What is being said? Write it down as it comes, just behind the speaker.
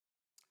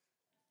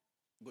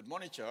Good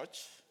morning,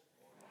 church.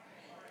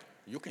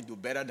 You can do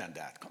better than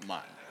that. Come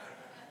on.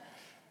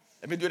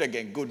 Let me do it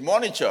again. Good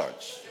morning,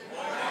 church. Good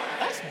morning.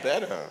 That's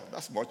better.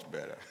 That's much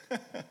better.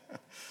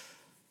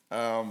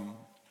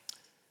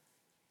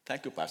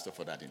 Thank you, Pastor,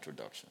 for that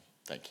introduction.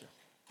 Thank you.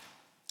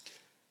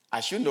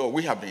 As you know,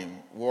 we have been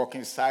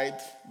walking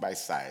side by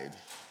side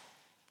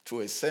through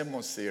a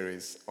sermon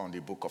series on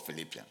the book of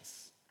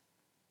Philippians.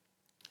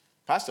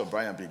 Pastor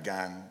Brian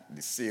began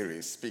the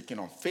series speaking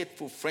on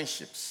faithful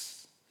friendships.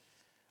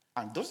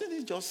 And doesn't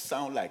it just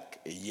sound like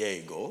a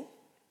year ago?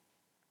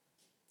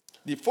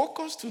 The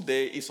focus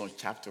today is on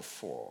chapter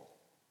 4,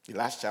 the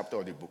last chapter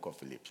of the book of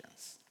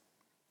Philippians.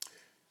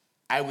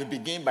 I will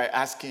begin by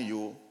asking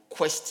you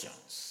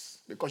questions,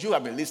 because you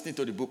have been listening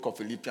to the book of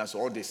Philippians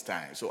all this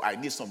time, so I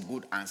need some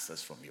good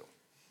answers from you.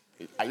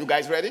 Are you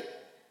guys ready?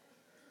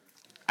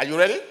 Are you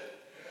ready? Yes.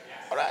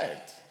 All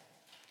right.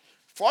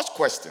 First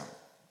question.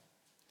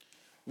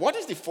 What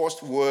is the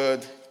first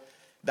word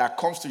that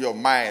comes to your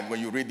mind when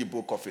you read the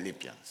book of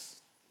Philippians?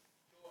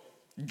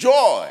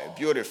 Joy.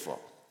 Beautiful.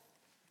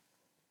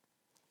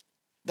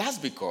 That's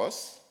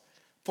because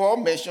Paul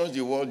mentions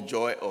the word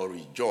joy or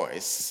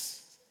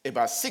rejoice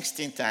about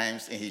 16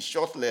 times in his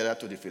short letter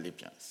to the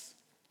Philippians.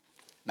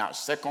 Now,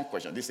 second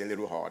question. This is a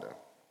little harder.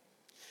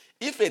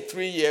 If a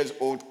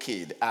 3-year-old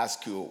kid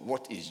asks you,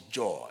 what is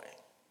joy?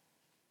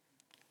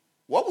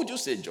 What would you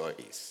say joy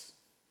is?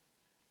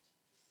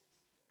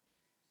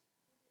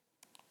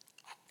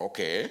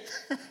 Okay.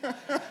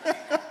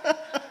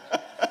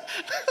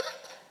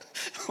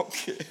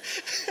 Okay.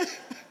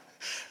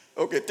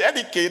 Okay, tell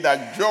the kid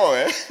that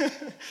joy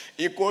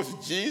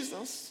equals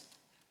Jesus,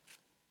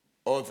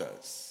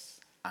 others,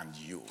 and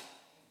you.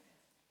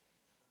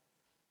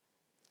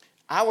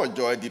 Our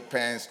joy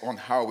depends on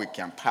how we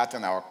can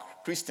pattern our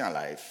Christian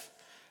life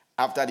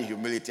after the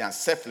humility and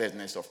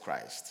selflessness of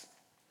Christ,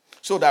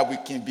 so that we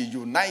can be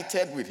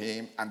united with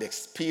him and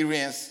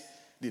experience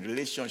the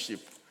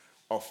relationship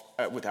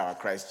with our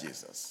Christ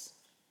Jesus.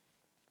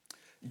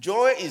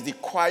 Joy is the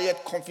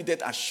quiet,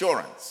 confident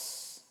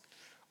assurance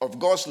of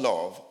God's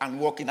love and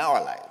work in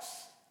our lives.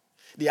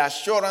 The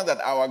assurance that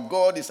our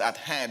God is at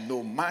hand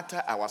no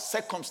matter our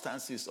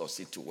circumstances or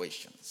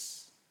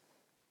situations.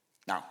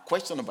 Now,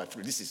 question number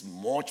 3. This is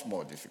much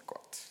more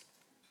difficult.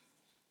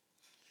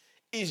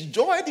 Is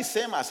joy the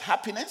same as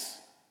happiness?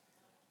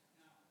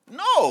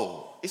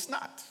 No, it's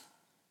not.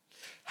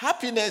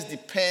 Happiness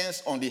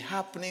depends on the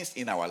happenings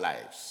in our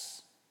lives.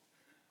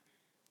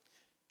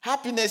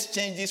 Happiness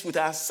changes with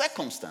our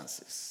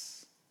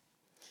circumstances.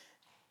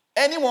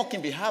 Anyone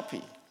can be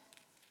happy,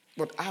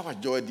 but our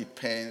joy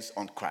depends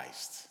on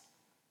Christ.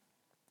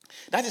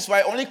 That is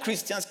why only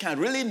Christians can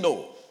really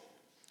know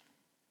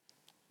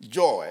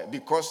joy,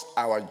 because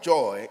our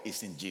joy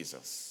is in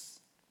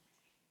Jesus.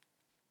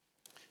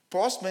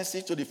 Paul's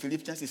message to the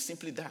Philippians is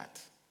simply that.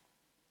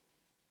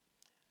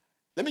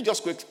 Let me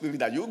just quickly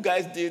that you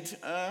guys did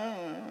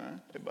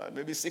about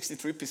maybe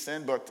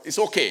 63%, but it's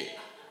okay.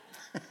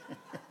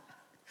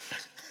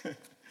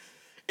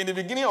 In the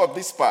beginning of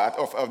this part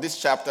of this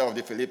chapter of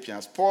the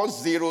Philippians, Paul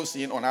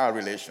zeroes in on our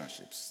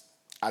relationships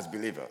as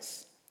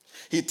believers.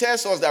 He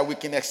tells us that we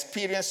can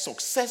experience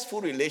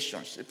successful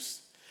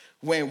relationships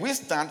when we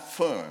stand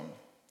firm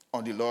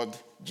on the Lord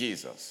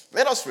Jesus.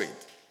 Let us read.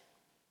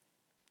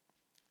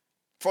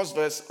 First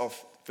verse of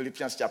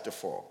Philippians chapter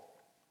 4.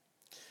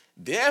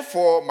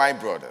 Therefore, my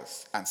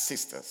brothers and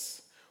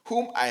sisters,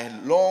 whom I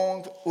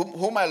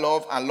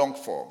love and long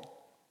for,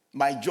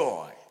 my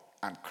joy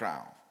and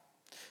crown,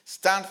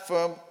 stand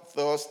firm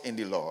thus in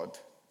the Lord,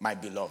 my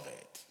beloved.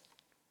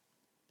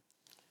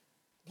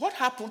 What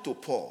happened to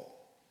Paul?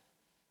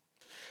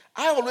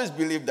 I always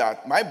believed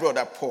that my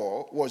brother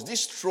Paul was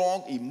this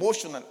strong,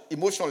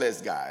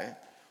 emotionless guy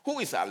who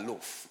is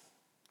aloof,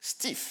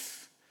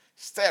 stiff,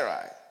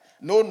 sterile,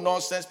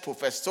 no-nonsense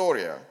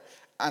professorial,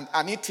 and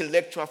an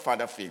intellectual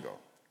father figure.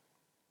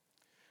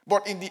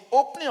 But in the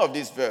opening of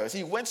this verse,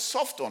 he went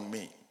soft on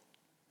me.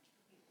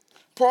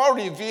 Paul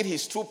revealed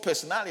his true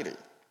personality.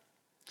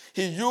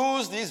 He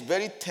used these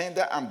very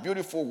tender and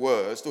beautiful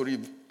words to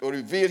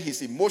reveal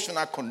his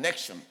emotional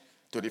connection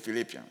to the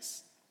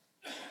Philippians,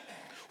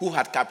 who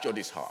had captured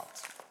his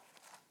heart.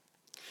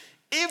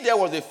 If there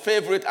was a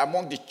favorite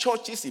among the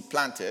churches he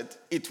planted,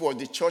 it was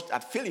the church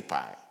at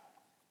Philippi,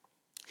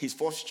 his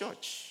first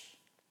church.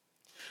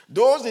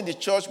 Those in the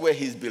church were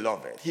his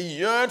beloved. He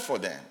yearned for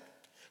them.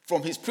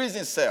 From his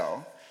prison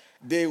cell,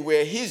 they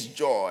were his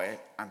joy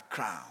and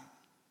crown.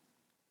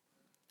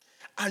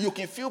 And you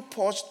can feel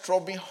Paul's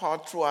throbbing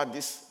heart throughout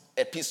this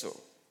epistle.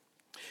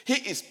 He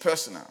is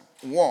personal,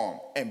 warm,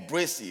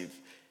 embracive,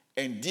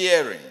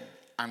 endearing,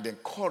 and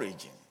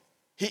encouraging.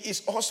 He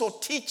is also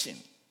teaching,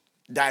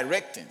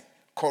 directing,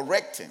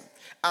 correcting,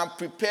 and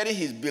preparing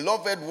his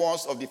beloved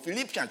ones of the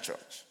Philippian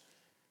church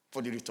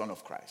for the return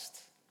of Christ.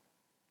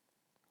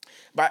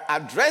 By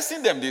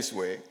addressing them this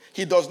way,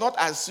 he does not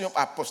assume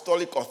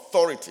apostolic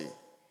authority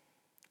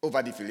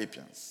over the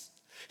Philippians.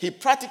 He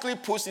practically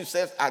puts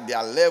himself at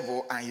their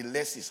level and he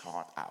lets his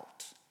heart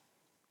out.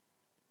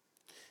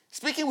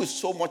 Speaking with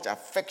so much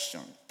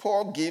affection,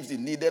 Paul gives the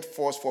needed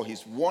force for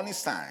his warning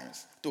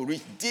signs to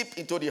reach deep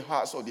into the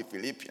hearts of the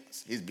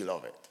Philippians, his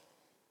beloved.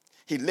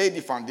 He laid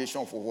the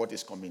foundation for what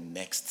is coming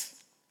next.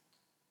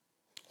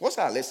 What's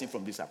our lesson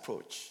from this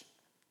approach?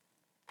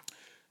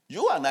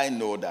 You and I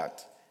know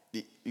that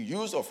the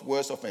use of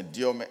words of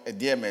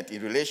endearment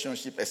in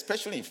relationships,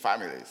 especially in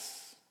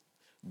families,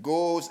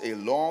 goes a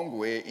long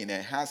way in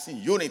enhancing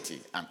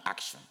unity and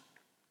action.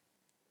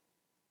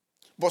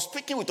 But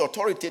speaking with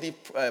authoritative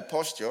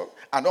posture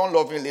and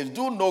unloving lips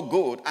do no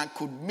good and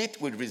could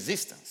meet with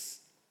resistance.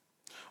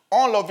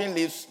 Unloving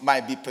lips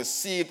might be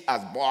perceived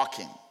as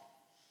barking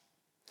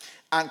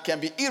and can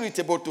be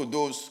irritable to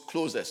those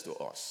closest to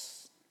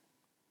us.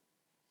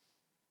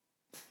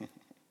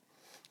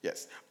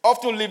 Yes,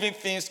 often leaving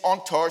things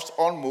untouched,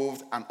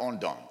 unmoved, and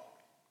undone.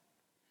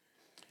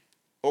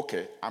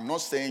 Okay, I'm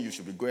not saying you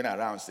should be going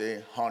around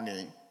saying,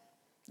 honey,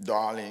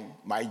 darling,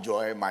 my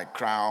joy, my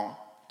crown,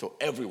 to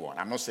everyone.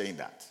 I'm not saying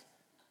that.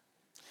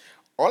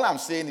 All I'm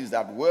saying is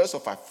that words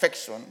of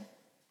affection,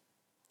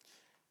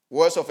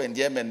 words of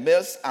endearment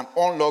melts and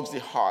unlocks the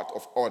heart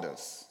of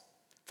others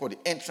for the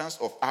entrance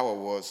of our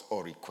words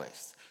or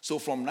requests. So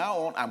from now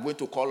on, I'm going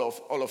to call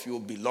all of you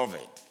beloved.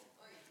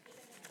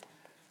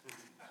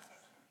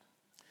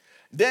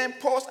 Then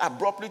Paul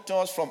abruptly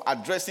turns from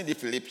addressing the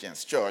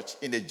Philippians church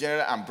in a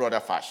general and broader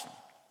fashion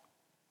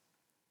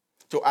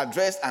to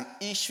address an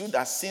issue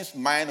that seems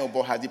minor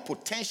but has the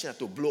potential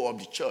to blow up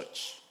the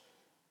church.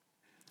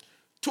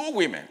 Two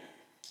women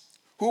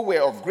who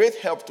were of great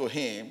help to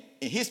him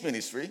in his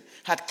ministry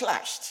had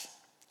clashed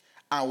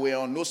and were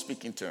on no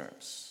speaking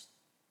terms.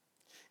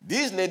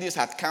 These ladies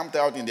had camped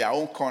out in their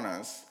own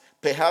corners,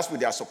 perhaps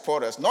with their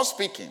supporters, not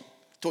speaking,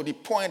 to the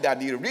point that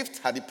the rift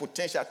had the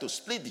potential to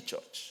split the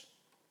church.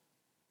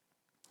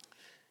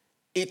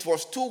 It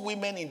was two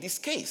women in this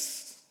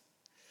case,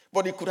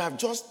 but it could have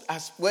just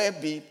as well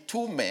been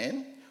two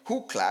men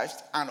who clashed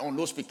and on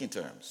no speaking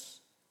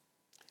terms.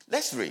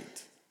 Let's read.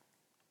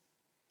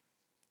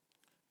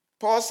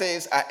 Paul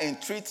says, I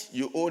entreat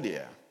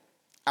Euodia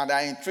and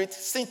I entreat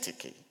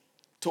Syntyche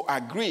to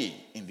agree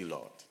in the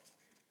Lord.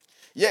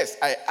 Yes,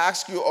 I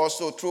ask you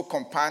also through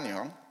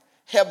companion,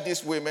 help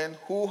these women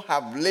who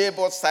have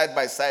labored side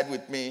by side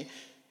with me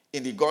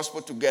in the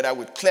gospel together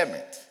with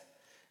Clement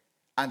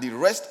and the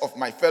rest of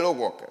my fellow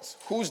workers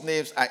whose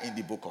names are in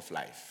the book of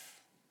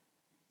life.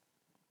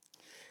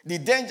 The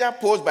danger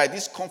posed by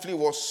this conflict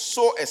was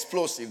so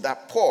explosive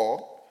that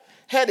Paul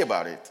heard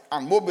about it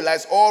and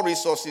mobilized all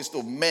resources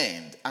to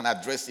mend and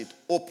address it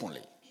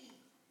openly.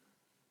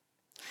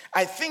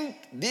 I think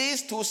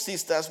these two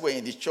sisters were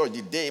in the church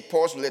the day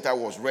Paul's letter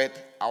was read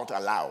out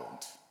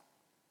aloud,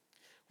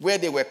 where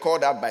they were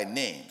called out by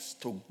names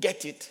to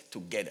get it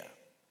together.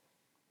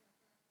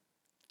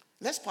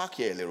 Let's park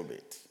here a little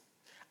bit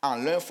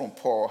and learn from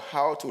Paul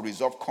how to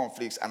resolve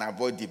conflicts and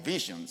avoid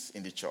divisions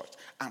in the church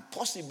and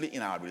possibly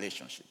in our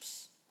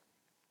relationships.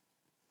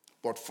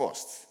 But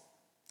first,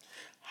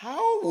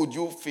 how would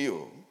you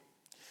feel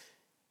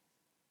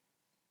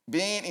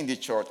being in the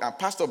church and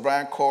Pastor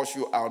Brian calls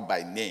you out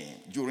by name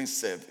during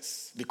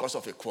service because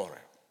of a quarrel?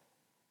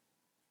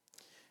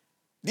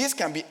 This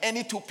can be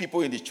any two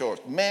people in the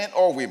church, men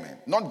or women,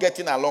 not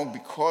getting along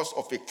because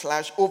of a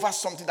clash over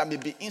something that may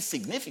be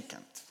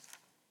insignificant.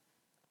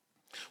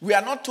 We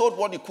are not told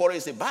what the quarrel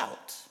is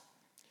about.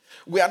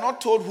 We are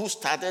not told who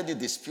started the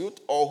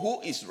dispute or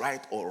who is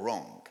right or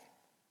wrong.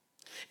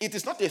 It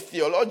is not a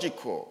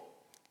theological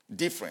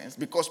difference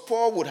because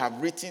Paul would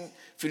have written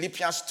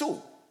Philippians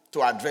 2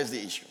 to address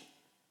the issue.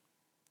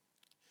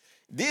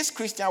 These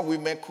Christian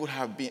women could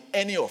have been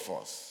any of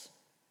us,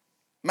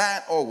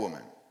 man or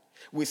woman,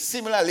 with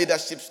similar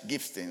leadership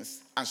giftings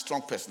and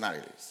strong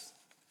personalities.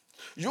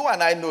 You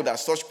and I know that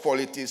such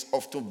qualities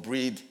often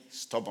breed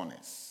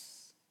stubbornness.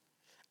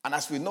 And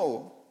as we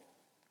know,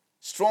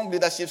 strong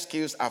leadership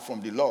skills are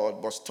from the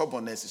Lord, but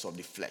stubbornness is of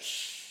the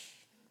flesh.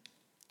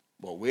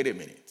 But wait a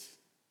minute.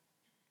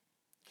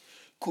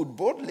 Could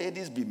both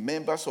ladies be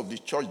members of the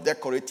church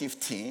decorative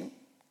team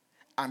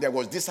and there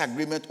was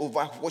disagreement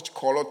over which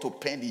color to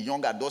paint the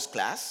young adults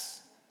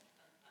class?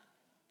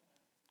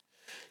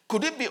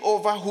 Could it be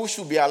over who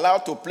should be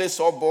allowed to play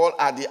softball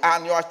at the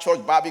annual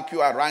church barbecue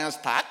at Ryan's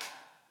Park?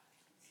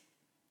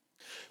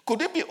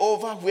 Could it be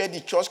over where the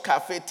church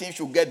cafe team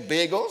should get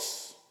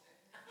bagels?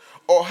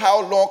 Or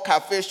how long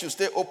cafes should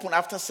stay open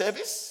after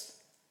service?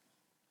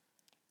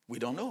 We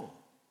don't know.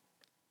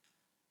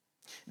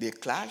 They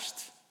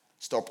clashed,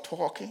 stopped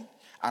talking,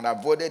 and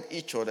avoided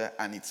each other,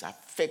 and it's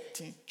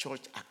affecting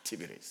church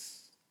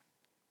activities.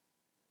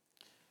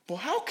 But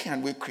how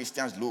can we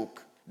Christians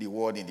look the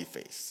world in the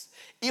face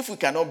if we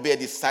cannot bear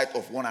the sight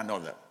of one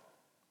another?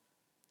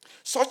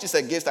 Such is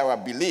against our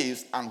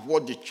beliefs and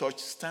what the church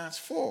stands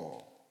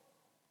for.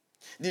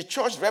 The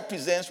church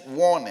represents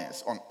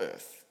oneness on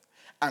earth.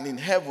 And in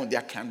heaven,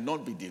 there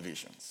cannot be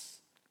divisions.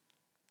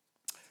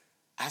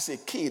 As a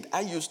kid,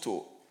 I used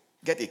to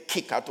get a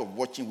kick out of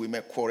watching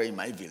women quarrel in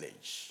my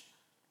village.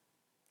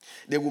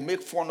 They would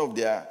make fun of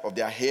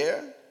their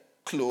hair,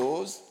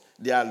 clothes,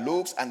 their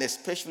looks, and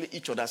especially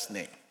each other's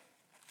name.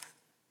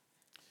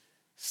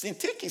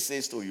 Syntyche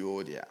says to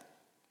Euodia,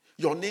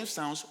 your name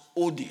sounds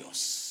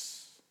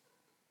odious.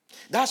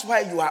 That's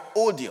why you are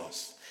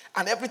odious.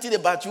 And everything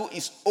about you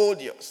is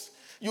odious.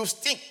 You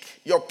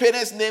stink. Your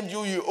parents named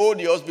you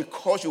odious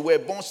because you were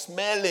born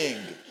smelling.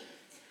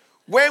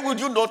 When would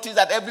you notice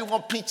that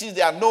everyone pinches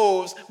their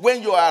nose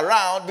when you are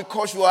around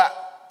because you are,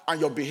 and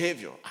your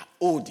behavior are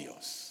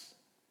odious?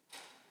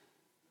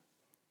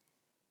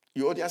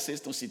 Euodia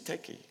says to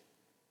Syntyche,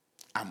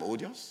 I'm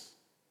odious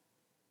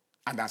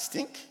and I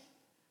stink.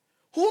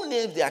 Who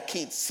named their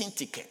kid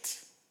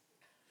Syntyche?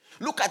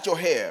 Look at your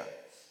hair,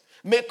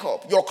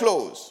 makeup, your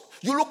clothes.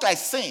 You look like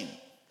sin.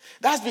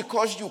 That's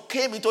because you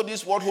came into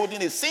this world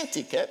holding a sin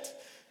ticket.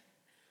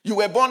 You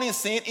were born in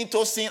sin,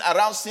 into sin,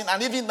 around sin,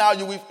 and even now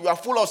you are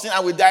full of sin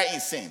and will die in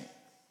sin.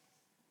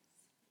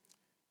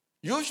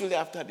 Usually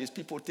after this,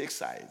 people take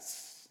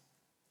sides.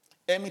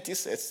 Enmity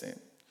sets in.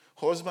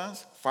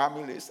 Husbands,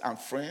 families, and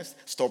friends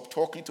stop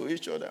talking to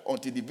each other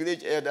until the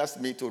village elders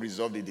meet to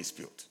resolve the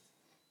dispute.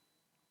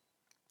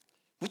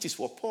 Which is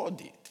what Paul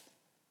did.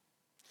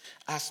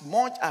 As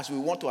much as we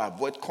want to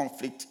avoid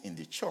conflict in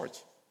the church,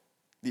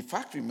 the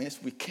fact remains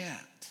we can't.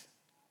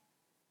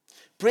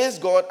 Praise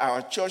God,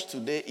 our church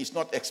today is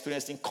not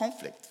experiencing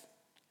conflict,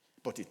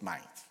 but it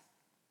might.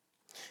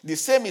 The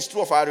same is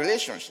true of our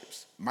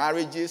relationships,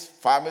 marriages,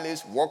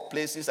 families,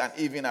 workplaces, and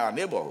even our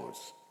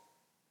neighborhoods.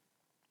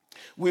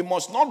 We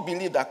must not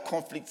believe that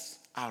conflicts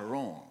are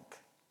wrong.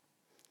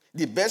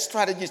 The best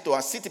strategy is to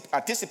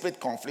anticipate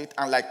conflict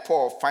and, like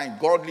Paul, find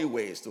godly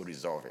ways to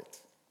resolve it.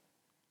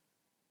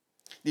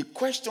 The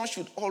question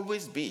should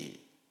always be,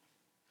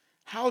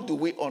 how do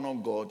we honor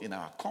God in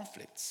our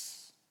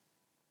conflicts?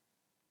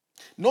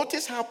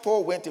 Notice how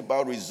Paul went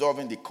about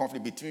resolving the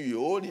conflict between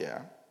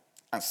Euodia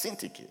and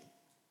Syntyche.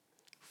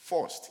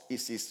 First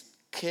is his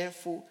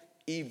careful,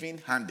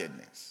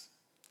 even-handedness.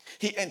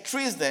 He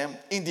entreats them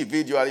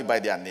individually by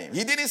their name.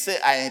 He didn't say,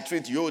 I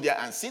entreat Euodia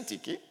and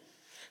Syntyche.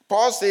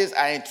 Paul says,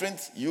 I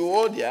entreat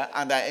Euodia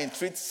and I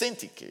entreat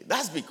Syntyche.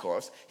 That's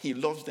because he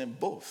loves them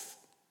both.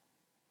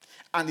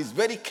 And is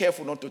very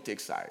careful not to take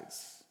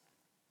sides.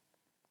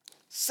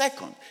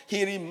 Second,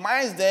 he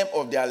reminds them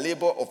of their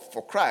labor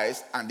for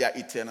Christ and their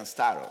eternal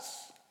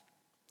status.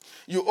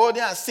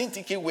 Euodia and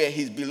Syntyche were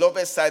his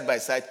beloved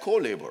side-by-side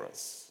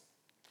co-laborers.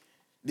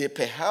 They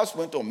perhaps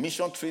went on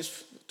mission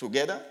trips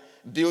together,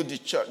 built the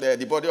church,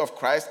 the body of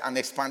Christ, and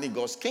expanding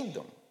God's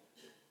kingdom.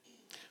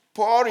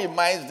 Paul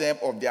reminds them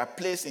of their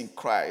place in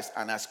Christ,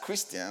 and as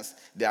Christians,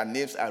 their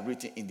names are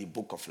written in the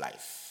book of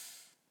life.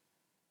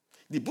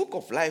 The book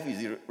of life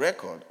is the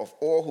record of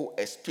all who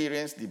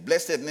experience the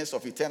blessedness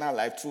of eternal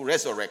life through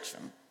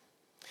resurrection.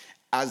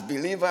 As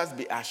believers,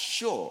 be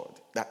assured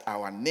that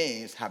our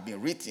names have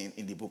been written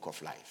in the book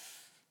of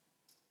life.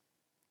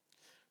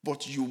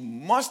 But you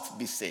must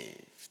be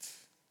saved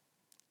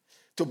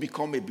to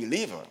become a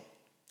believer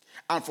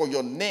and for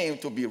your name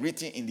to be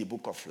written in the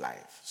book of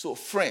life. So,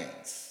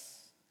 friends,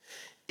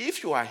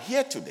 if you are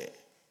here today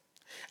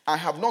and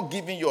have not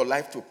given your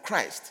life to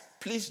Christ,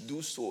 please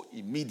do so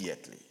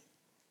immediately.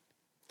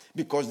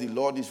 Because the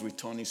Lord is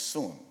returning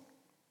soon.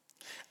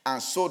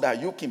 And so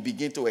that you can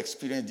begin to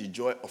experience the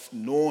joy of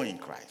knowing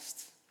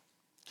Christ.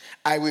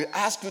 I will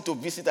ask you to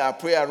visit our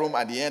prayer room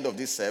at the end of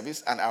this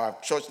service, and our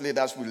church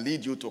leaders will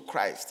lead you to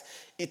Christ.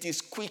 It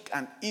is quick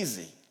and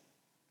easy.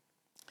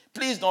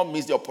 Please don't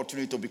miss the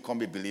opportunity to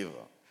become a believer.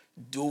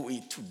 Do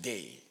it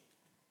today.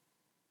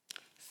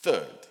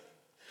 Third,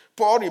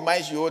 Paul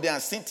reminds Euodia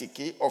and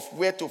Syntyche of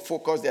where to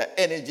focus their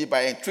energy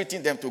by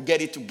entreating them to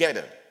get it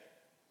together.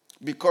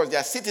 Because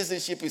their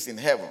citizenship is in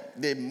heaven.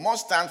 They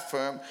must stand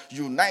firm,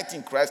 unite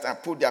in Christ,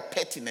 and put their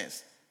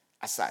pettiness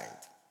aside.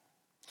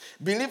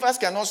 Believers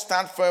cannot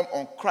stand firm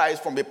on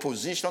Christ from a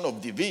position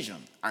of division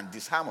and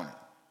disharmony.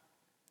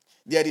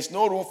 There is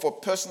no room for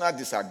personal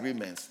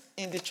disagreements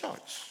in the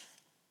church.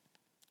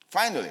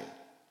 Finally,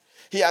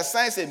 he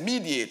assigns a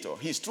mediator,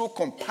 his true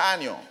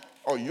companion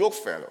or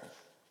yokefellow,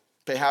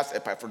 perhaps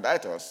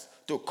Epaphroditus,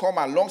 to come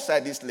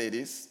alongside these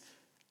ladies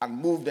and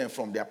move them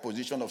from their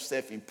position of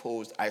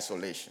self-imposed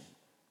isolation.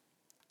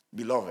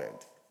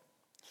 Beloved,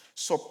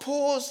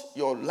 suppose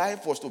your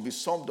life was to be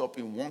summed up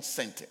in one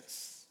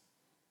sentence.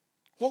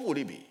 What would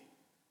it be?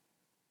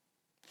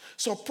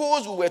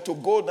 Suppose we were to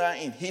go down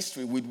in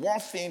history with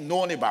one thing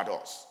known about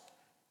us.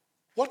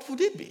 What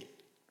would it be?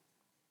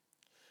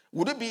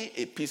 Would it be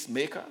a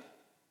peacemaker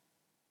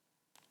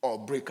or a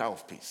breaker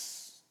of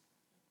peace?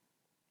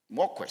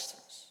 More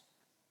questions.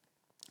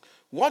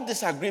 What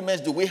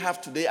disagreements do we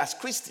have today as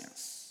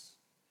Christians?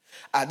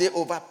 Are they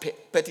over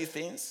petty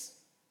things?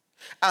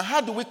 And how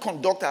do we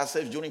conduct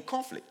ourselves during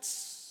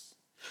conflicts?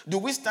 Do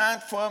we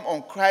stand firm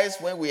on Christ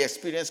when we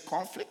experience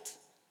conflict?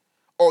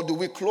 Or do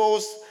we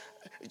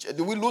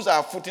lose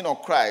our footing on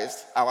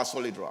Christ, our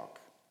solid rock?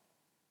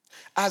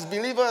 As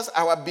believers,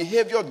 our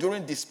behavior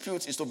during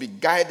disputes is to be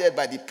guided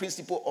by the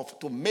principle of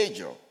to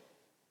major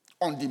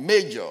on the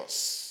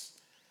majors,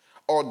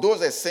 or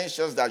those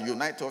essentials that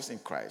unite us in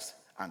Christ.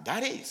 And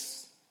that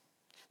is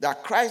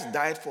that Christ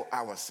died for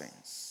our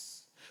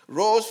sins,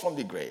 rose from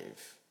the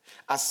grave,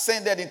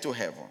 ascended into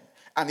heaven,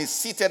 and is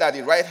seated at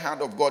the right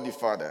hand of God the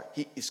Father.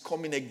 He is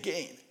coming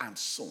again and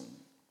soon.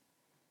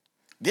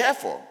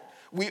 Therefore,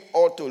 we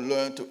ought to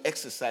learn to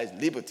exercise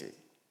liberty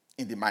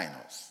in the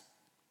minors.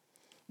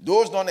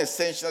 Those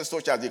non-essentials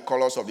such as the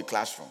colors of the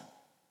classroom.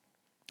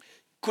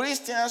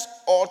 Christians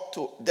ought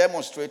to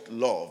demonstrate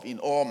love in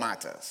all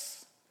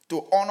matters,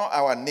 to honor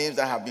our names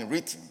that have been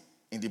written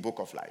in the book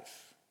of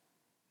life.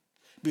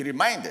 Be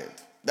reminded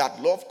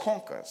that love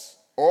conquers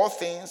all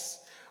things,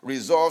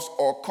 resolves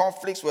all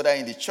conflicts, whether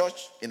in the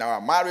church, in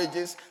our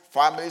marriages,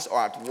 families, or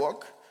at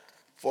work.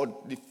 For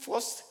the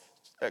first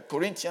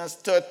Corinthians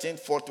 13,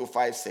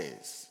 4-5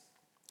 says,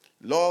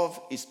 love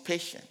is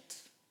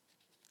patient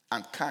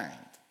and kind.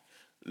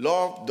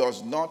 Love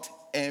does not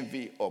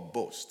envy or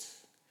boast.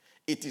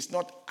 It is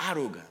not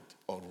arrogant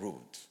or rude.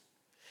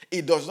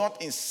 It does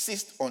not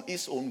insist on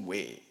its own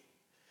way.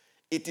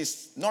 It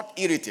is not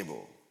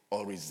irritable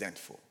or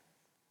resentful.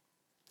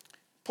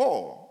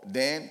 Paul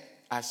then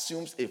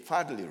assumes a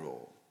fatherly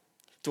role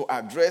to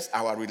address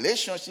our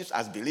relationships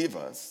as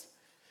believers.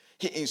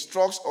 He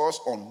instructs us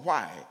on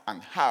why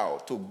and how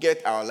to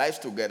get our lives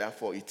together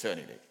for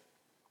eternity.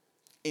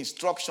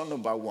 Instruction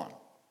number 1.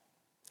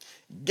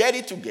 Get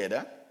it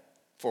together,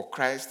 for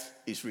Christ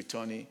is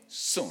returning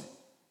soon.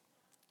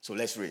 So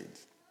let's read.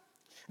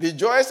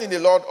 Rejoice in the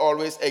Lord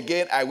always.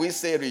 Again, I will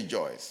say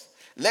rejoice.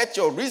 Let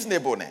your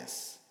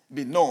reasonableness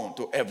be known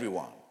to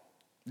everyone.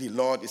 The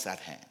Lord is at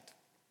hand.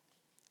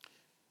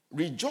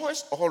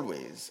 Rejoice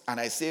always, and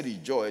I say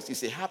rejoice,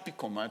 is a happy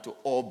command to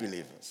all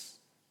believers.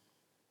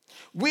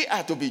 We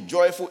are to be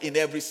joyful in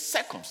every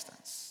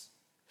circumstance,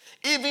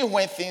 even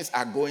when things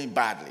are going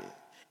badly,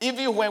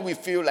 even when we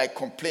feel like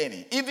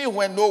complaining, even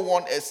when no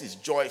one else is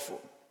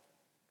joyful.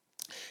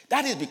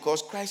 That is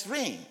because Christ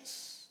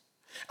reigns,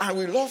 and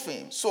we love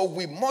him, so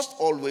we must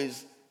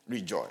always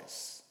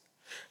rejoice.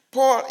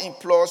 Paul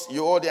implores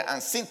Euodia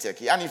and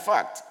Syntyche, and in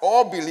fact,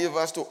 all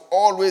believers to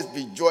always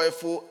be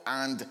joyful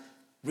and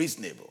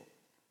reasonable.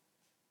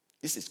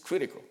 This is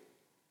critical,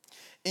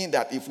 in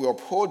that if we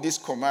uphold this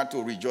command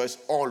to rejoice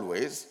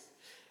always,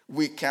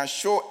 we can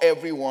show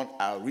everyone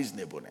our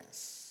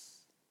reasonableness,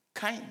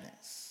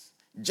 kindness,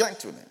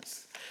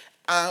 gentleness,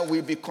 and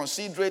we'll be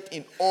considerate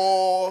in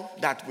all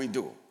that we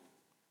do.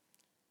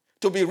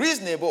 To be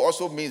reasonable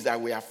also means that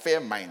we are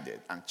fair-minded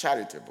and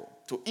charitable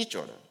to each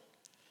other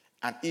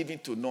and even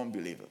to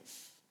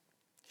non-believers.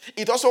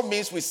 It also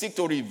means we seek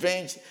no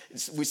revenge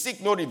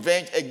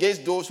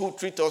against those who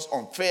treat us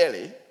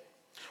unfairly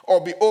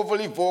or be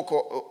overly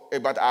vocal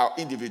about our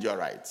individual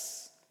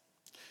rights.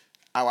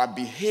 Our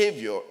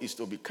behavior is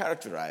to be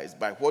characterized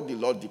by what the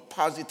Lord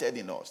deposited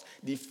in us,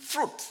 the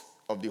fruit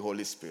of the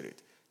Holy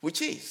Spirit,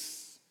 which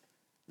is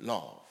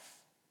love,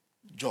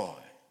 joy,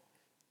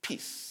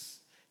 peace,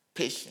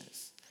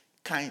 patience,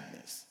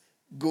 kindness,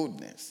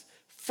 goodness,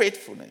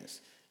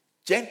 faithfulness,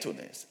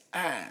 gentleness,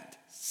 and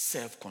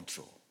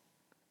self-control.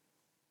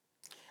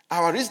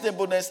 Our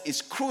reasonableness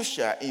is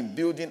crucial in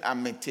building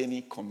and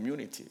maintaining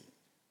community.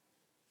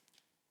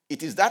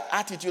 It is that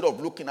attitude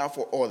of looking out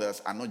for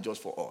others and not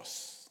just for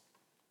us.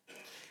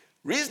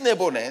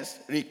 Reasonableness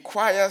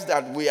requires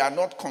that we are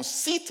not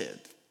conceited,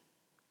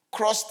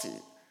 crusty,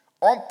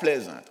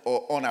 unpleasant,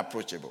 or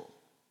unapproachable.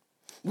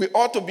 We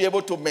ought to be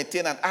able to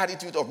maintain an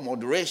attitude of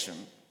moderation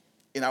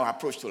in our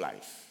approach to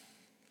life.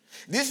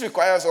 This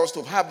requires us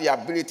to have the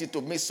ability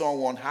to meet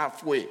someone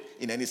halfway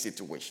in any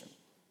situation.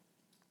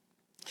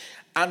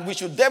 And we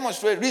should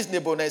demonstrate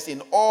reasonableness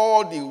in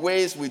all the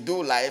ways we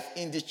do life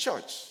in the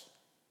church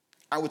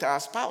and with our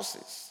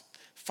spouses,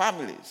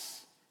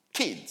 families,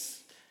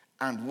 kids,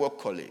 and work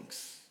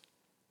colleagues.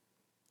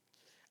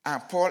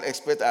 And Paul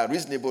expects our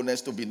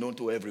reasonableness to be known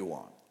to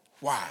everyone.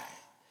 Why?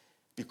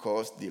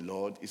 Because the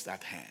Lord is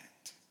at hand.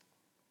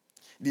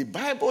 The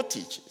Bible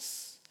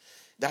teaches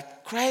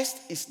that Christ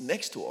is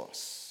next to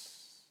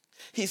us.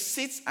 He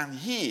sits and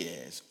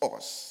hears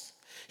us.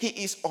 He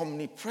is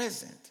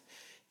omnipresent.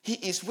 He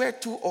is where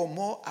two or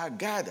more are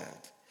gathered.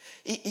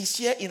 He is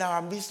here in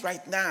our midst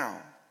right now.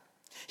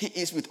 He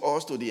is with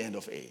us to the end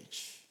of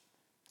age.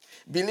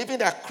 Believing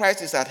that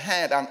Christ is at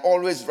hand and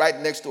always right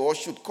next to us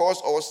should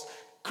cause us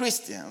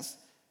Christians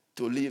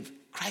to live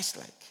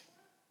Christ-like.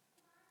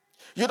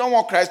 You don't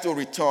want Christ to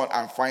return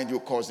and find you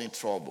causing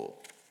trouble,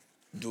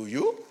 do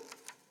you?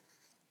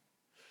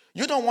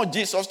 You don't want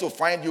Jesus to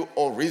find you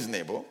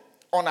unreasonable,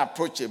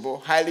 unapproachable,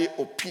 highly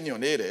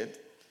opinionated,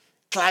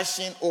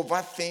 clashing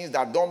over things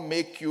that don't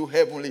make you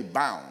heavenly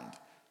bound,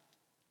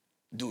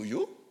 do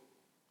you?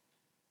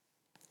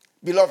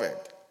 Beloved,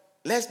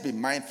 let's be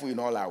mindful in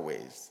all our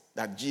ways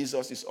that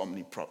Jesus is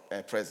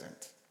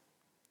omnipresent,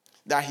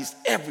 that he's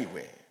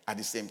everywhere at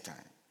the same time.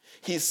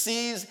 He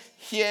sees,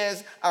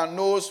 hears, and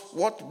knows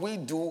what we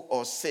do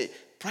or say,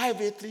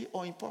 privately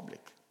or in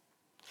public.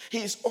 He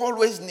is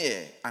always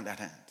near and at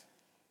hand.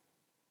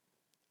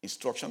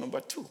 Instruction number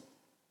 2.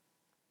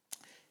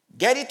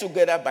 Get it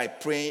together by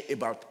praying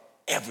about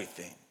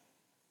everything.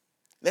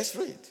 Let's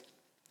read.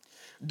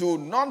 Do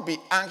not be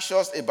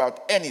anxious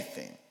about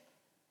anything,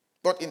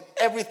 but in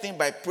everything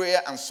by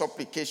prayer and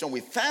supplication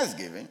with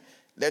thanksgiving,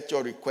 let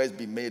your requests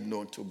be made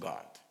known to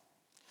God.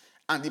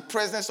 and the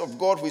presence of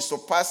God which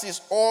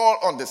surpasses all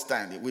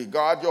understanding will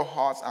guard your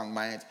hearts and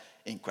minds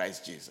in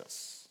Christ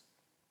Jesus.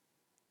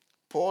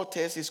 Paul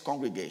tells his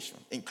congregation,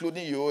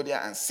 including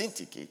Euodia and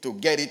Syntyche, to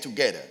get it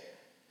together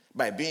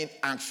by being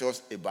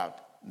anxious about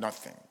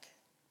nothing.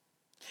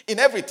 In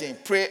everything,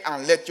 pray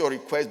and let your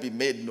requests be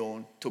made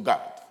known to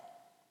God.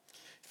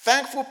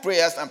 Thankful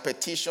prayers and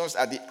petitions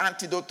are the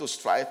antidote to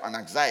strife and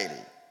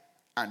anxiety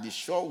and the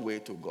sure way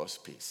to God's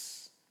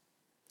peace.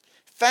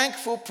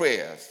 Thankful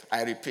prayers,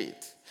 I repeat,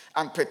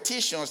 and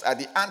petitions are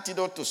the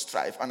antidote to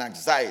strife and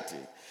anxiety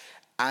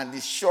and the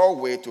sure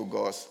way to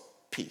God's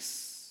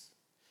peace.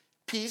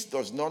 Peace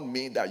does not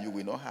mean that you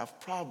will not have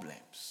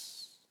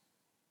problems.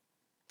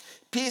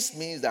 Peace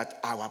means that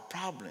our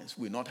problems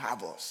will not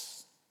have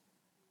us.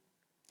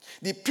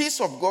 The peace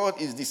of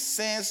God is the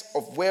sense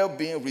of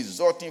well-being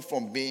resulting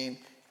from being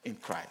in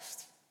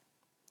Christ.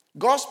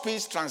 God's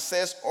peace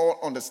transcends all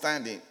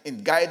understanding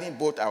in guiding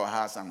both our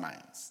hearts and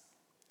minds.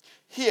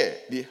 Here,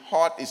 the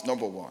heart is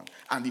number one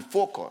and the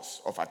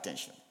focus of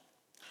attention.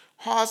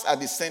 Hearts are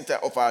the center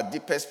of our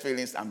deepest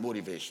feelings and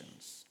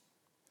motivations.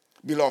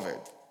 Beloved,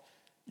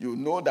 you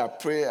know that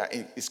prayer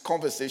is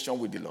conversation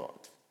with the Lord.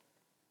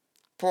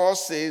 Paul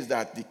says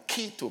that the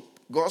key to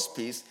God's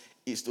peace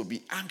is to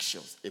be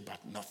anxious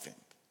about nothing.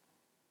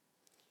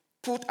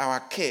 Put our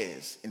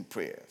cares in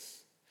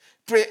prayers.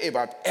 Pray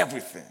about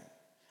everything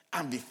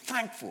and be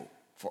thankful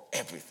for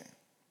everything.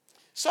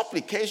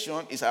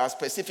 Supplication is our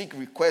specific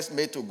request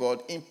made to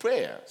God in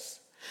prayers.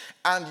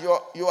 And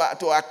you are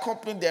to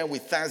accompany them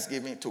with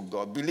thanksgiving to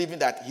God, believing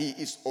that he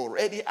is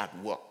already at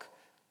work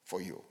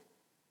for you.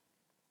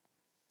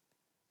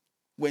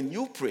 When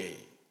you pray,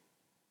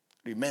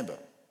 remember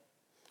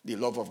the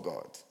love of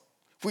God,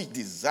 which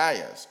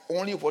desires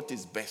only what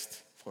is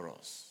best for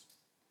us.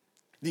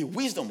 The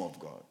wisdom of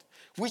God,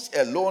 which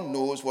alone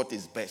knows what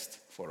is best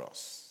for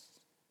us.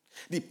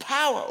 The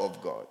power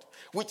of God,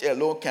 which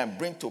alone can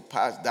bring to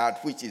pass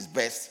that which is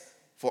best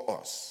for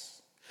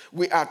us.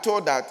 We are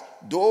told that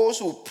those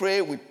who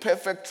pray with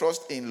perfect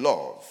trust in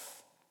love,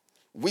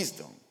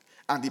 wisdom,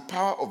 and the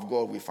power of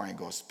God will find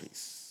God's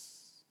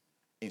peace.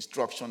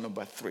 Instruction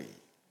number 3.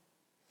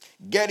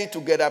 Get it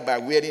together by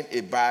wearing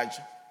a badge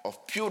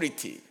of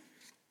purity.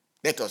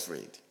 Let us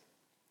read.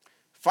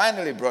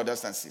 Finally,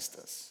 brothers and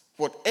sisters,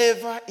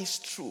 whatever is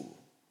true,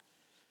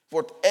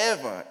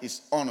 whatever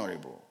is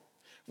honorable,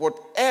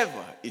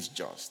 whatever is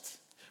just,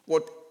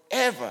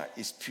 whatever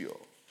is pure,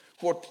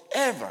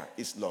 whatever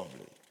is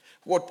lovely,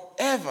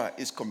 whatever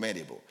is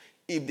commendable,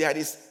 if there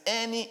is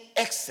any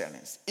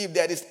excellence, if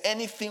there is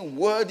anything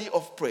worthy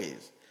of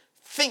praise,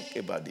 think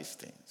about these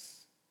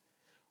things.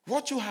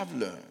 What you have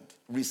learned,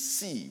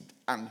 received,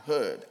 and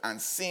heard,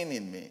 and seen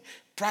in me,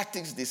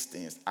 practice these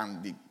things,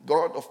 and the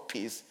God of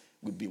peace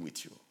will be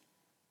with you.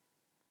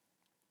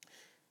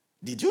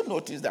 Did you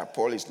notice that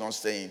Paul is not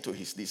saying to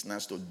his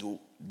listeners to do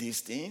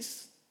these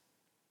things?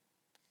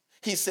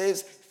 He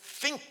says,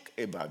 think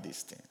about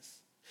these things.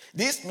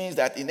 This means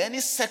that in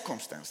any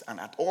circumstance and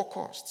at all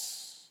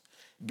costs,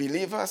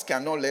 believers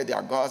cannot let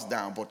their guards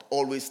down, but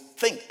always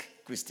think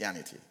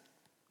Christianity.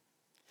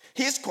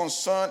 His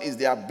concern is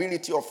the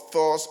ability of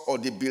thoughts or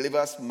the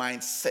believer's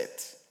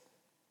mindset.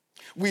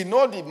 We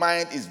know the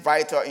mind is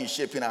vital in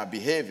shaping our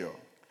behavior.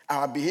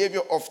 Our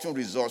behavior often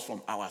results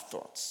from our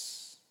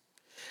thoughts.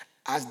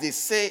 As they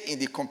say in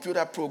the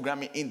computer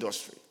programming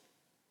industry,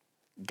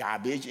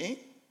 garbage in,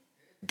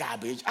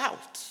 garbage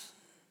out.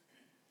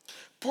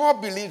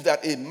 Paul believes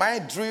that a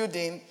mind drilled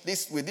in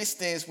with these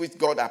things which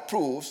God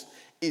approves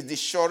is the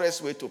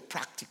surest way to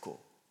practical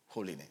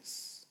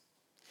holiness.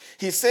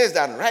 He says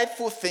that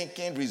rightful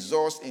thinking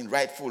results in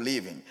rightful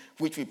living,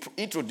 which will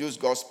introduce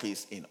God's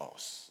peace in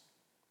us.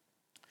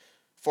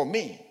 For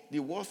me, the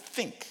word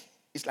think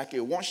is like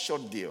a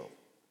one-shot deal.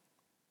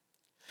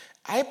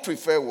 I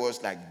prefer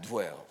words like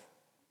dwell,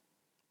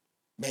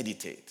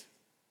 meditate,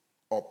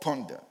 or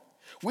ponder,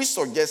 which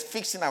suggest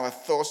fixing our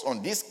thoughts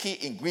on these key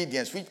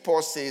ingredients which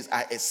Paul says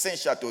are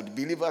essential to the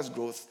believer's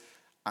growth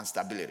and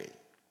stability.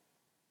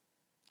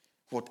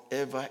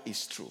 Whatever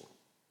is true,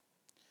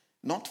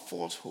 not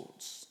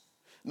falsehoods,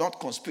 not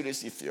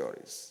conspiracy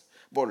theories,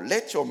 but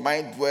let your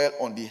mind dwell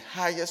on the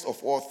highest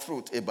of all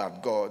truth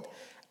about God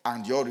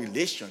and your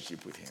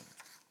relationship with him.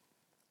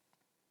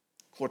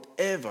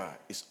 Whatever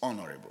is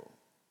honorable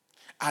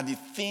are the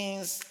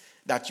things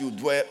that you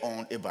dwell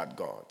on about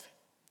God.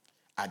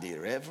 Are they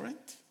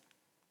reverent,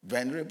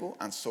 venerable,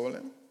 and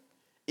solemn?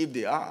 If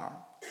they are,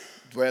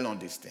 dwell on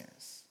these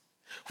things.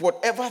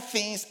 Whatever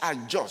things are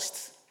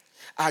just,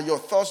 are your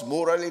thoughts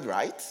morally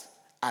right?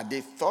 Are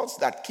they thoughts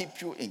that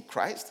keep you in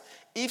Christ?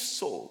 If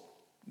so,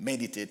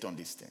 meditate on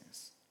these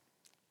things.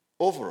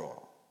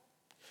 Overall,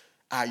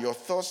 are your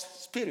thoughts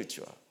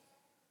spiritual?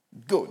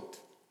 Good.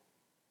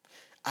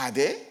 Are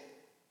they?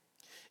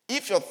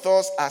 If your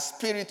thoughts are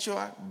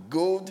spiritual,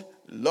 good,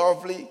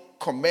 lovely,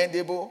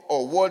 commendable,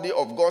 or worthy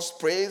of God's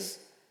praise,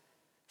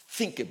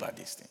 think about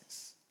these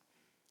things.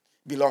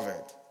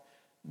 Beloved,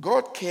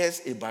 God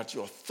cares about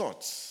your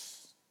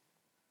thoughts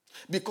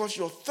because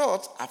your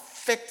thoughts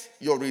affect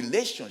your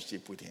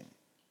relationship with him.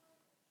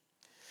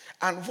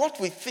 And what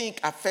we think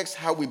affects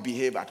how we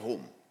behave at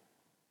home,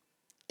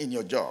 in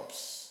your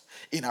jobs,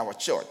 in our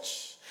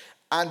church.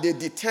 And they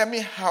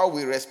determine how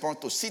we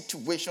respond to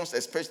situations,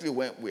 especially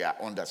when we are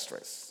under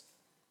stress.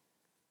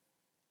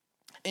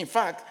 In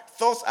fact,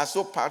 thoughts are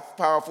so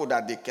powerful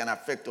that they can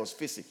affect us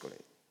physically.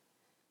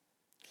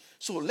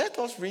 So let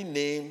us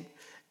rename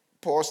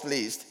Paul's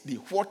list the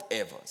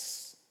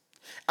whatevers.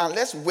 And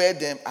let's wear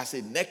them as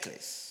a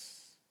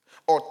necklace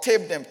or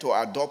tape them to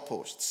our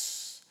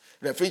doorposts,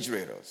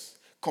 refrigerators,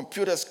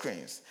 computer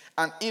screens,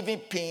 and even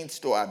pinned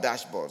to our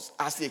dashboards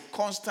as a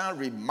constant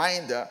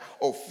reminder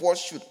of what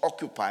should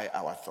occupy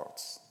our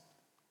thoughts.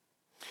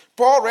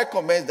 Paul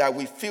recommends that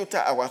we filter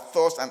our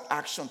thoughts and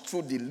action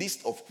through the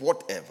list of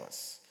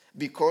whatevers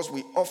because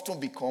we often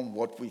become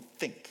what we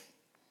think.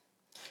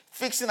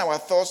 Fixing our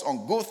thoughts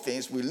on good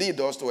things will lead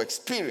us to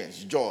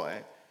experience joy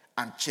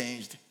and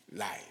changed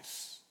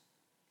lives.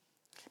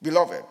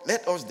 Beloved,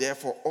 let us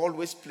therefore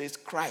always place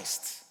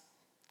Christ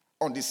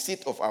on the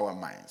seat of our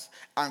minds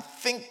and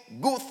think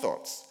good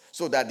thoughts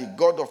so that the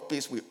God of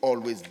peace will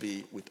always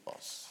be with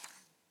us.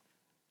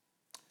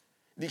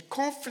 The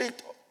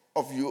conflict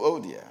of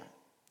Euodia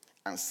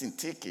and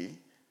Syntyche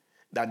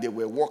that they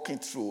were walking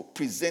through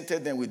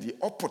presented them with the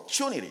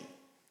opportunity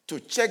to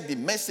check the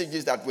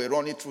messages that were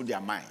running through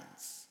their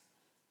minds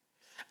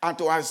and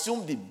to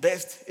assume the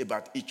best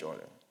about each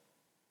other.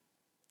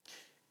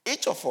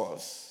 Each of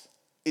us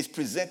is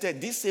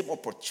presented this same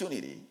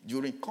opportunity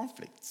during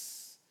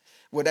conflicts,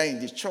 whether in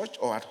the church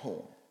or at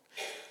home.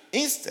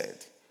 Instead,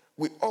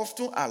 we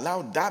often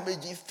allow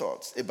damaging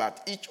thoughts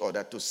about each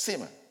other to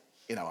simmer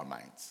in our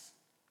minds.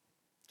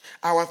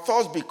 Our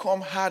thoughts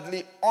become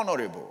hardly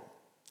honorable,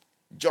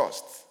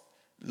 just,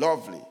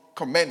 lovely,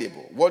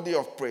 commendable, worthy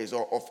of praise,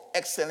 or of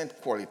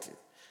excellent quality.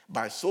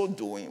 By so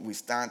doing, we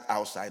stand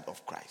outside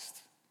of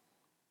Christ.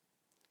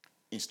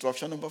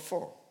 Instruction number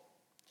 4.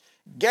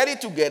 Get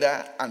it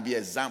together and be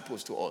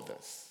examples to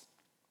others.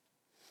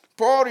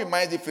 Paul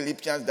reminds the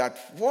Philippians that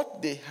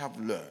what they have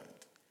learned,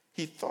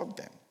 he taught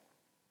them.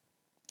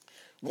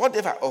 What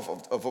they have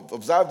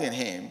observed in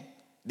him,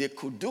 they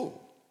could do.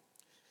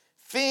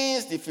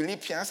 Things the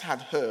Philippians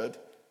had heard,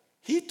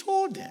 he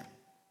told them.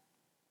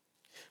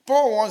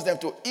 Paul wants them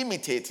to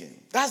imitate him.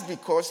 That's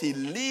because he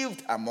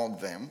lived among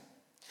them,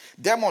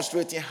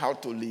 demonstrating how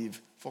to live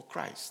for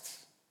Christ.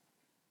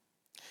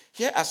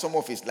 Here are some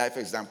of his life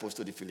examples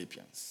to the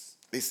Philippians.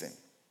 Listen.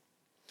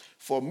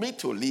 For me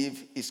to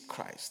live is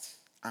Christ,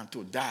 and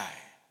to die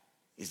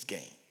is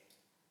gain.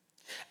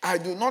 I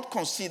do not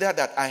consider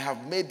that I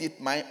have made it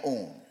my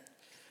own.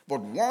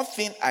 But one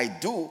thing I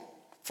do,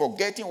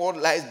 forgetting what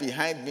lies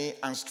behind me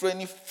and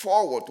straining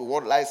forward to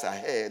what lies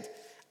ahead,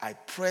 I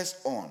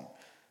press on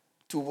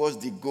towards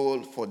the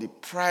goal for the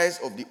prize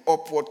of the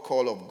upward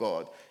call of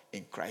God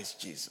in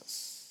Christ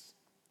Jesus.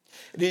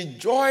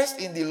 Rejoice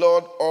in the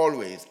Lord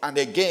always, and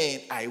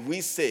again I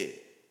will say,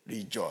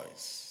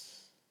 rejoice.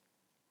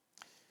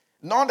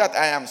 Not that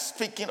I am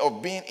speaking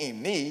of being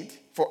in need,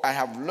 for I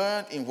have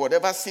learned in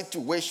whatever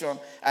situation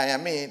I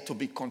am in to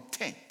be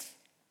content.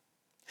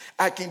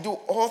 I can do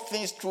all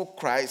things through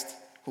Christ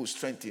who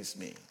strengthens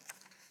me.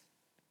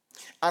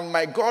 And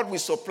my God will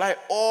supply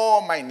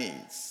all my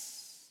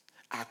needs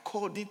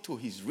according to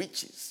his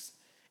riches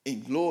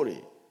in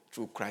glory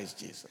through Christ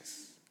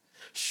Jesus.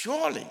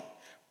 Surely,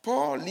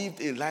 Paul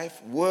lived a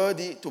life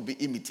worthy to be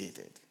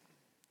imitated.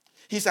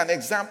 He's an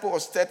example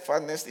of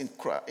steadfastness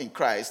in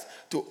Christ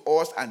to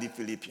us and the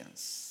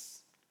Philippians.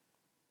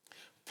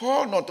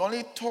 Paul not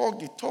only talked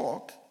the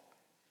talk,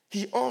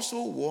 he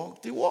also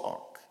walked the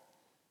walk.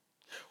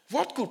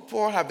 What could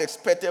Paul have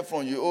expected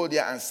from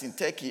Euodia and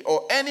Syntyche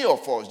or any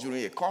of us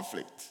during a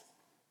conflict?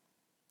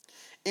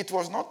 It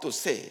was not to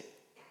say,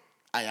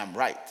 I am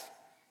right,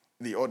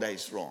 the other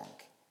is wrong.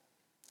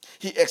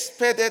 He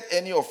expected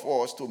any of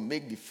us to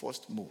make the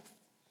first move.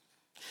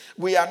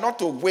 We are not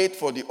to wait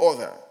for the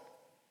other.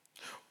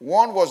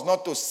 One was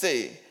not to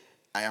say,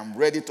 I am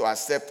ready to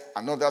accept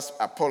another's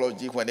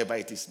apology whenever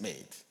it is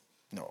made.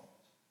 No.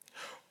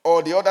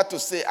 Or the other to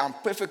say, I'm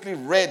perfectly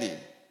ready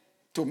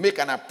to make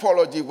an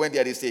apology when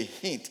there is a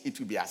hint it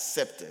will be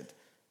accepted.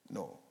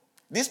 No.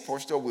 This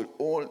posture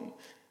will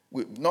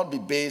not be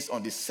based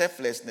on the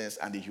selflessness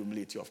and the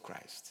humility of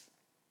Christ.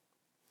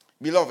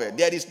 Beloved,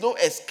 there is no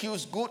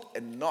excuse good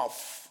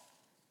enough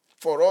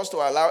for us to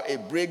allow a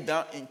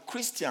breakdown in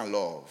Christian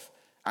love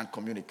and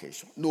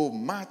communication, no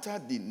matter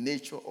the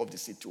nature of the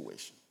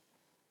situation.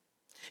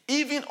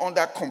 Even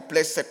under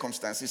complex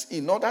circumstances,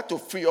 in order to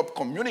free up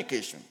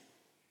communication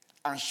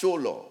and show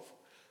love,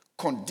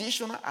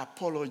 conditional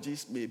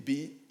apologies may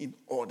be in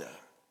order.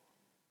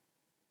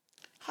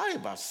 How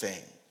about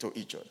saying to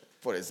each other,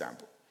 for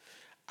example,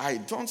 I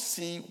don't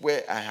see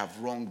where I have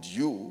wronged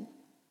you,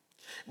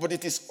 but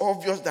it is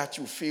obvious that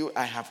you feel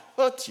I have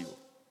hurt you.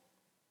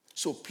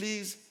 So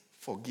please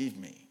forgive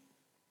me.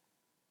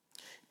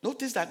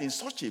 Notice that in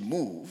such a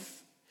move,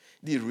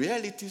 the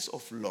realities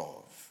of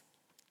love,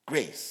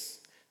 grace,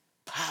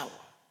 power,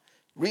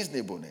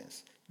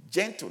 reasonableness,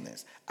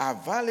 gentleness are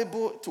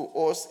valuable to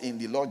us in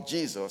the Lord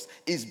Jesus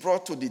is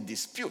brought to the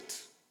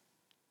dispute.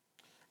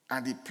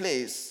 and the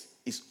place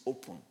is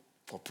open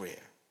for prayer.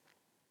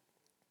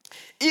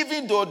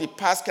 Even though the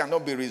past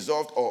cannot be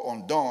resolved or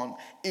undone,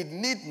 it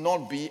need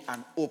not be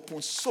an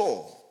open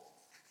sore.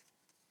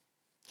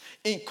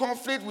 In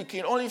conflict, we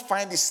can only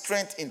find the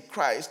strength in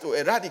Christ to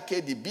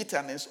eradicate the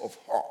bitterness of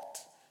heart,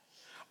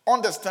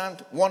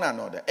 understand one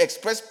another,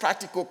 express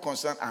practical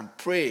concern, and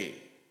pray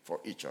for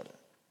each other.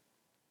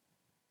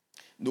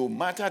 No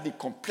matter the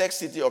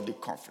complexity of the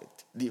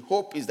conflict, the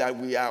hope is that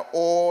we are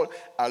all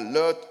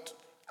alert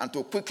and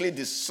to quickly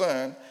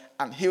discern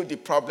and heal the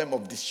problem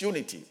of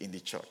disunity in the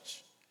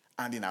church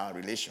and in our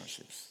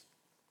relationships.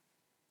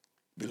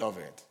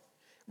 Beloved,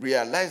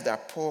 realize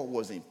that Paul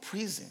was in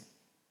prison,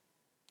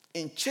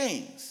 in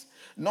chains,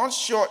 not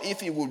sure if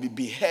he would be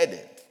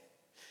beheaded,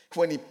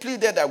 when he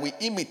pleaded that we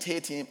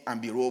imitate him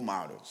and be role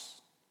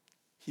models.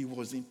 He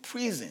was in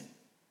prison.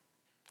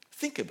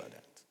 Think about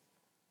that.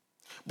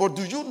 But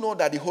do you know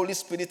that the Holy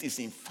Spirit is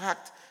in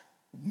fact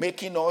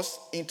making us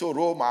into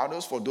role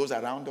models for those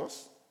around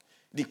us?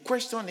 The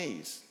question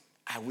is,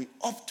 are we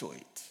up to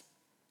it?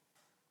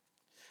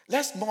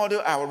 Let's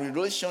model our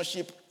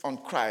relationship on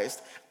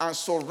Christ and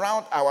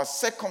surround our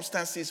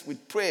circumstances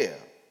with prayer.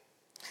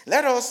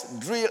 Let us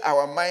drill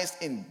our minds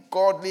in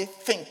godly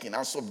thinking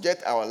and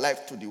subject our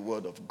life to the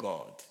Word of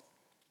God.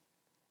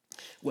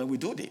 When we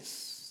do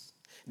this,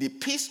 the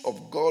peace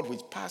of God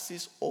which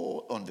passes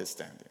all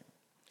understanding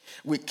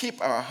will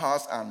keep our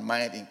hearts and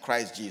mind in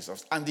Christ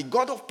Jesus, and the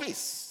God of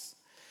peace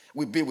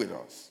will be with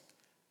us.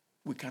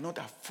 We cannot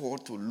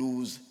afford to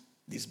lose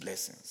these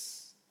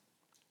blessings.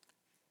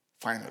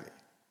 Finally,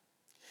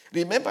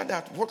 remember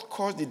that what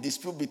caused the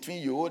dispute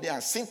between Euodia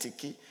and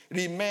Syntyche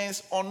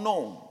remains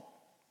unknown.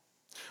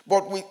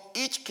 But we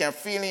each can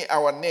fill in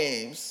our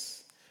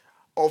names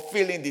or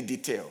fill in the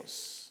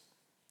details.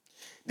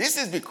 This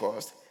is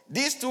because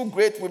these two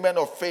great women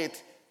of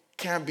faith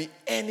can be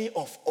any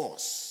of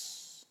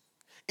us.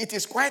 It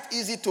is quite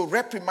easy to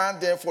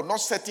reprimand them for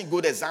not setting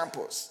good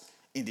examples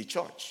in the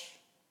church.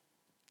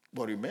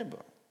 But remember,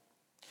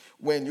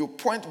 when you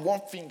point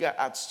one finger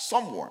at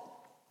someone,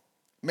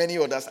 many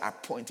others are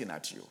pointing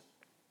at you.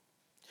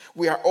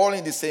 We are all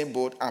in the same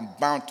boat and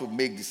bound to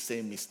make the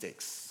same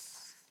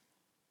mistakes.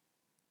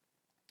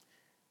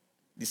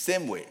 The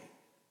same way,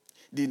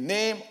 the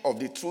name of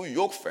the true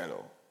yoke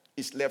fellow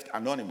is left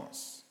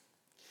anonymous.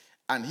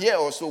 And here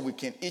also we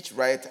can each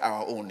write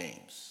our own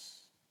names.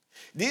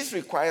 This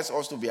requires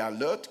us to be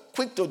alert,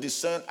 quick to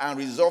discern and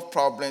resolve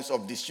problems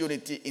of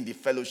disunity in the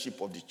fellowship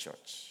of the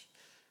church.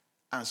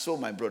 And so,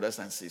 my brothers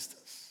and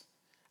sisters,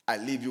 I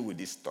leave you with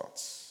these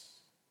thoughts.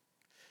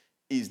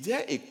 Is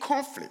there a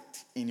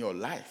conflict in your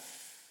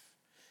life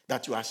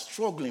that you are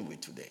struggling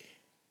with today?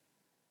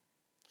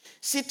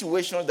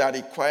 Situations that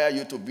require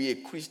you to be a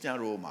Christian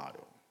role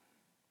model.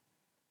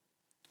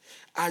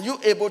 Are you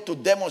able to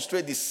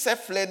demonstrate the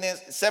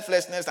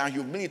selflessness and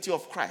humility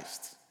of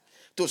Christ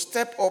to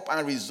step up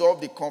and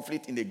resolve the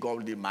conflict in a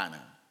godly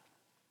manner?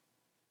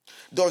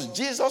 Does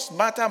Jesus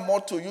matter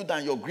more to you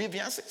than your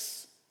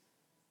grievances?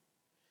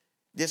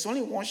 There's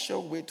only one sure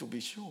way to be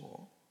sure.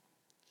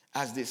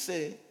 As they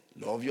say,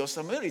 love your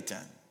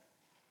Samaritan.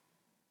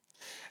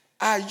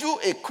 Are you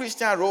a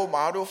Christian role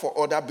model for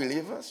other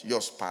believers,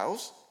 your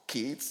spouse,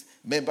 kids,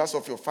 members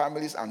of your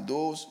families, and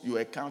those you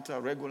encounter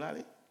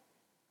regularly?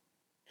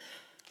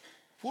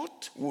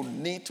 What would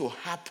need to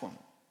happen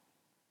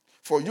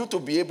for you to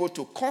be able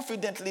to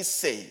confidently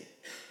say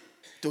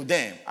to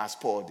them, as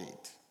Paul did,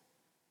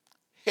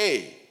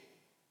 hey,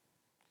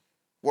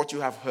 what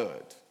you have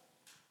heard,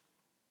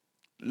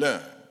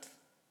 learned,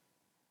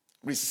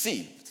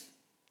 received,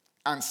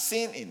 and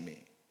seen in me,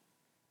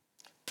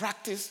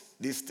 practice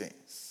these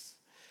things,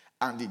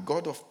 and the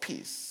God of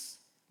peace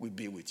will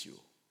be with you.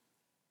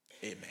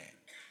 Amen.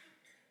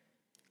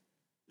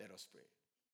 Let us pray.